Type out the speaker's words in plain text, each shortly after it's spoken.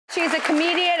She's a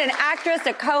comedian, an actress,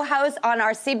 a co-host on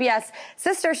our CBS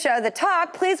sister show, The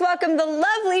Talk. Please welcome the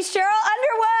lovely Sheryl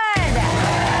Underwood.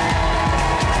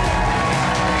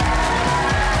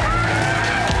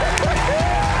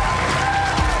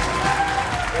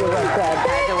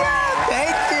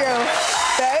 Thank you.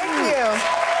 Thank you.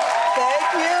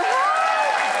 Thank you.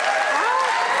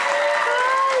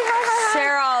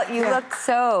 Sheryl, you look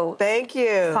so Thank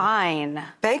you. fine.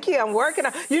 Thank you. I'm working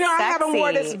on. You know, I haven't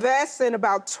worn this Sexy. vest in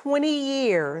about 20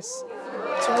 years.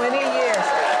 20 years.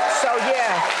 So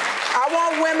yeah, I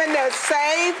want women that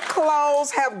save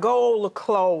clothes, have gold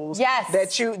clothes. Yes.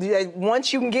 That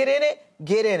once you can get in it,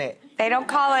 get in it. They don't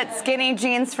call it skinny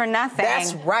jeans for nothing.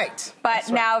 That's right. But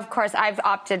now, of course, I've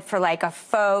opted for like a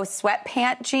faux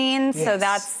sweatpant jeans. So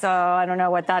that's, I don't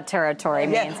know what that territory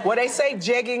means. Well, they say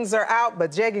jeggings are out, but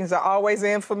jeggings are always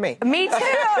in for me. Me too.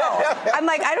 I'm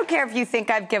like, I don't care if you think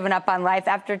I've given up on life.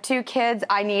 After 2 kids,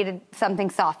 I needed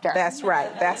something softer. That's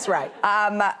right. That's right.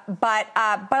 But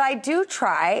I do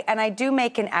try, and I do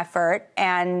make an effort.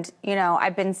 And, you know,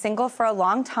 I've been single for a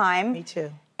long time. Me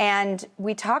too. And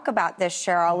we talk about this,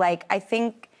 Sheryl. Like, I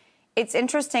think it's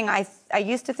interesting. I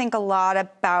used to think a lot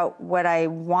about what I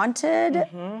wanted.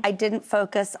 Mm-hmm. I didn't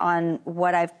focus on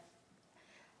what I've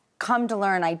come to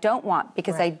learn I don't want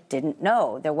because I didn't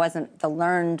know. The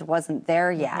learned wasn't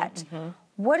there yet. Mm-hmm.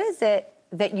 What is it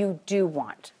that you do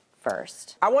want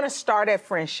first? I want to start at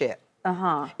friendship.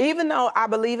 Even though I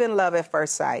believe in love at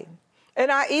first sight. And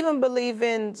I even believe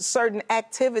in certain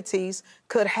activities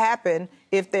could happen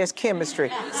if there's chemistry.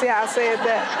 See how I said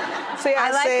that? See how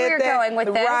I like where you're going with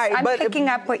this. Right, I'm picking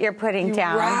up what you're putting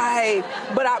down. Right.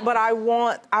 But I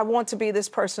want to be this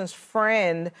person's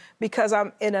friend because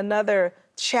I'm in another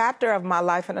chapter of my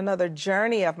life and another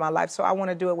journey of my life. So I want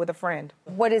to do it with a friend.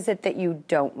 What is it that you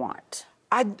don't want?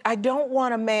 I don't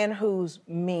want a man who's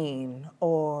mean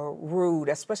or rude,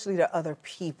 especially to other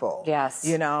people. Yes.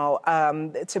 You know,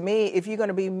 to me, if you're going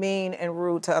to be mean and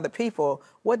rude to other people,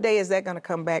 what day is that going to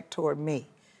come back toward me?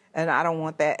 And I don't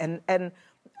want that. And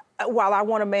while I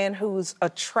want a man who's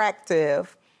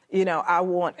attractive, you know, I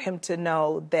want him to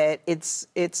know that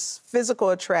it's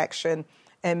physical attraction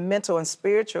and mental and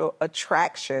spiritual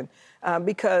attraction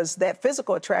because that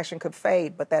physical attraction could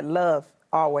fade, but that love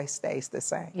always stays the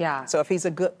same. Yeah. So if he's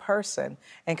a good person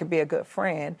and can be a good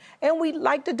friend, and we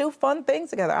like to do fun things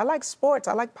together. I like sports,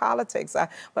 I like politics,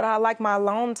 but I like my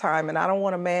alone time, and I don't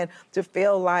want a man to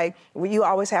feel like you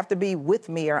always have to be with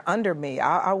me or under me.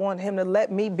 I want him to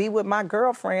let me be with my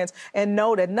girlfriends and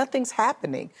know that nothing's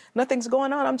happening, nothing's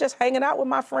going on. I'm just hanging out with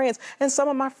my friends, and some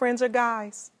of my friends are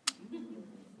guys.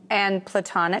 And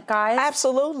platonic guys?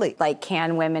 Absolutely. Like,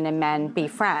 can women and men be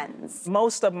friends?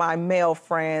 Most of my male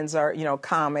friends are, you know,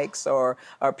 comics or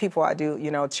people I do,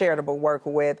 you know, charitable work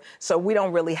with. So we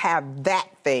don't really have that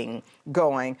thing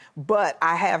going. But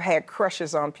I have had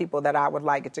crushes on people that I would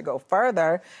like it to go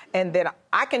further. And then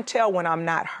I can tell when I'm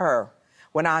not her,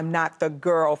 when I'm not the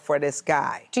girl for this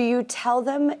guy. Do you tell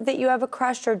them that you have a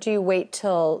crush, or do you wait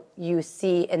till you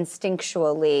see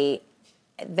instinctually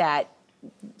that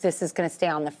this is going to stay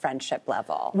on the friendship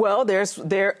level? Well, there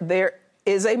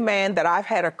is a man that I've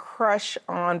had a crush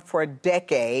on for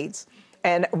decades.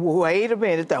 And wait a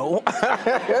minute, though.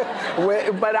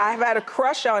 But I've had a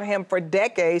crush on him for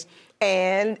decades,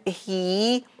 and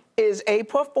he is a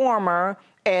performer.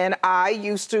 And I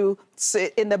used to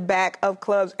sit in the back of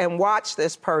clubs and watch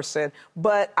this person,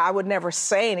 but I would never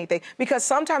say anything. Because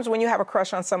sometimes when you have a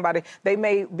crush on somebody, they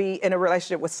may be in a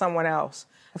relationship with someone else.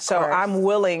 So I'm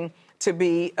willing to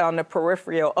be on the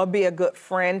peripheral or be a good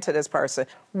friend to this person.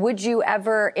 Would you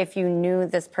ever, if you knew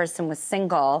this person was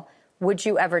single, would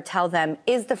you ever tell them,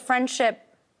 is the friendship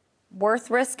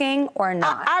worth risking or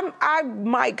not? I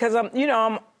might, because I'm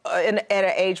at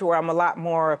an age where I'm a lot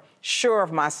more sure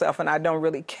of myself and I don't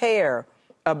really care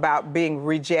about being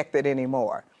rejected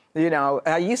anymore. You know,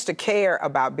 I used to care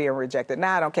about being rejected.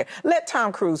 Now I don't care. Let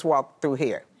Tom Cruise walk through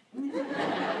here.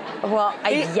 Well,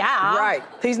 yeah. Right.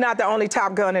 He's not the only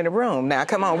Top Gun in the room. Now,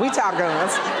 come on, we Top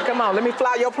Guns. Come on, let me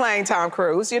fly your plane, Tom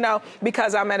Cruise, you know,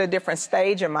 because I'm at a different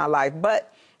stage in my life.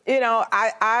 But, you know,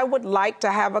 I would like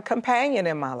to have a companion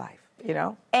in my life, you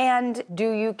know. And do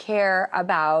you care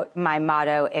about my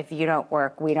motto, if you don't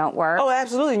work, we don't work? Oh,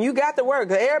 absolutely. And you got to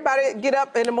work. Everybody get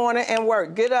up in the morning and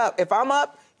work. Get up. If I'm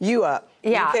up, you up.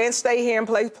 Yeah. You can't stay here and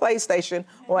play PlayStation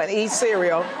or eat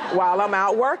cereal while I'm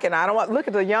out working. I don't want, look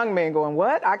at the young men going,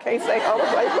 what? I can't stay home and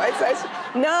play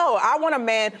PlayStation? No, I want a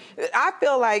man. I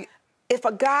feel like if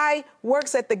a guy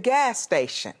works at the gas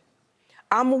station,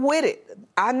 I'm with it.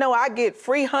 I know I get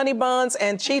free honey buns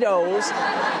and Cheetos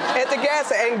at the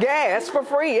gas for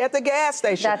free at the gas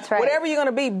station. That's right. Whatever you're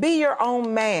going to be your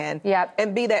own man. Yep.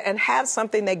 And be that, and have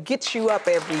something that gets you up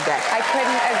every day. I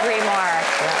couldn't agree more.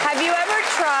 Yeah. Have you ever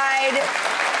tried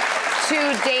to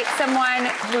date someone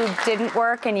who didn't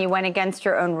work and you went against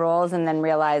your own rules and then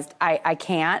realized I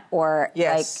can't, or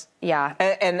yes. like,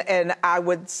 yeah. And I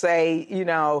would say, you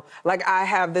know, like I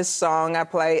have this song, I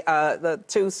play the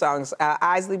two songs,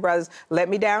 Isley Brothers, Let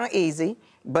Me Down Easy,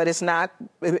 but it's not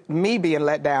me being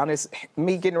let down, it's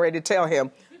me getting ready to tell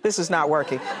him, this is not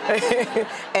working.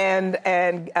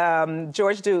 and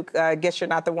George Duke, Guess You're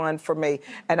Not the One for Me,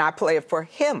 and I play it for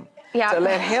him. Yeah. To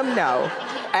let him know.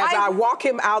 As I walk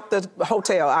him out the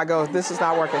hotel, I go, this is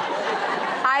not working.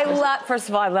 First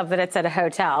of all, I love that it's at a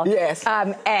hotel. Yes.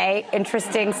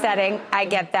 Interesting setting. I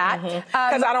get that.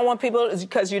 Because I don't want people,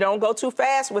 because you don't go too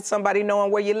fast with somebody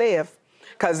knowing where you live.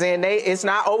 Because then it's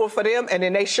not over for them, and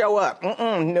then they show up.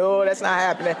 No, that's not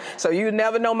happening. So you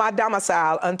never know my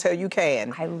domicile until you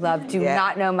can. I do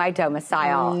not know my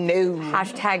domicile. No.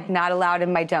 Hashtag not allowed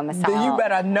in my domicile. You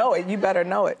better know it. You better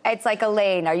know it. It's like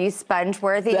Elaine. Are you sponge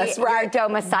worthy? That's right. You're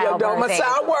domicile worthy. You're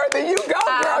domicile worthy. You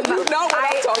go, girl. You know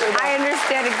what I'm talking about. I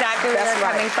understand exactly where they're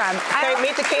coming from. Can't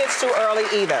meet the kids too early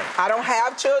either. I don't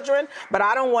have children, but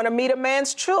I don't want to meet a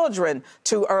man's children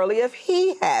too early if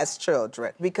he has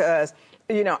children, because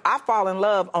you know, I fall in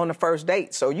love on the first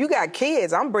date. So you got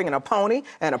kids, I'm bringing a pony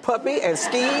and a puppy and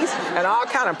skis and all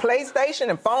kind of PlayStation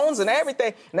and phones and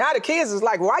everything. Now the kids is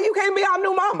like, why you can't be our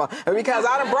new mama? Because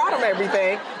I done brought them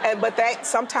everything. But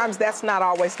sometimes that's not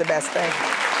always the best thing.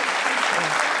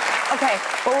 Okay,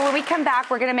 well, when we come back,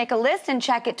 we're going to make a list and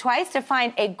check it twice to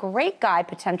find a great guy,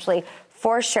 potentially,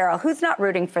 for Sheryl. Who's not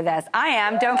rooting for this? I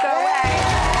am. Don't go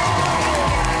away.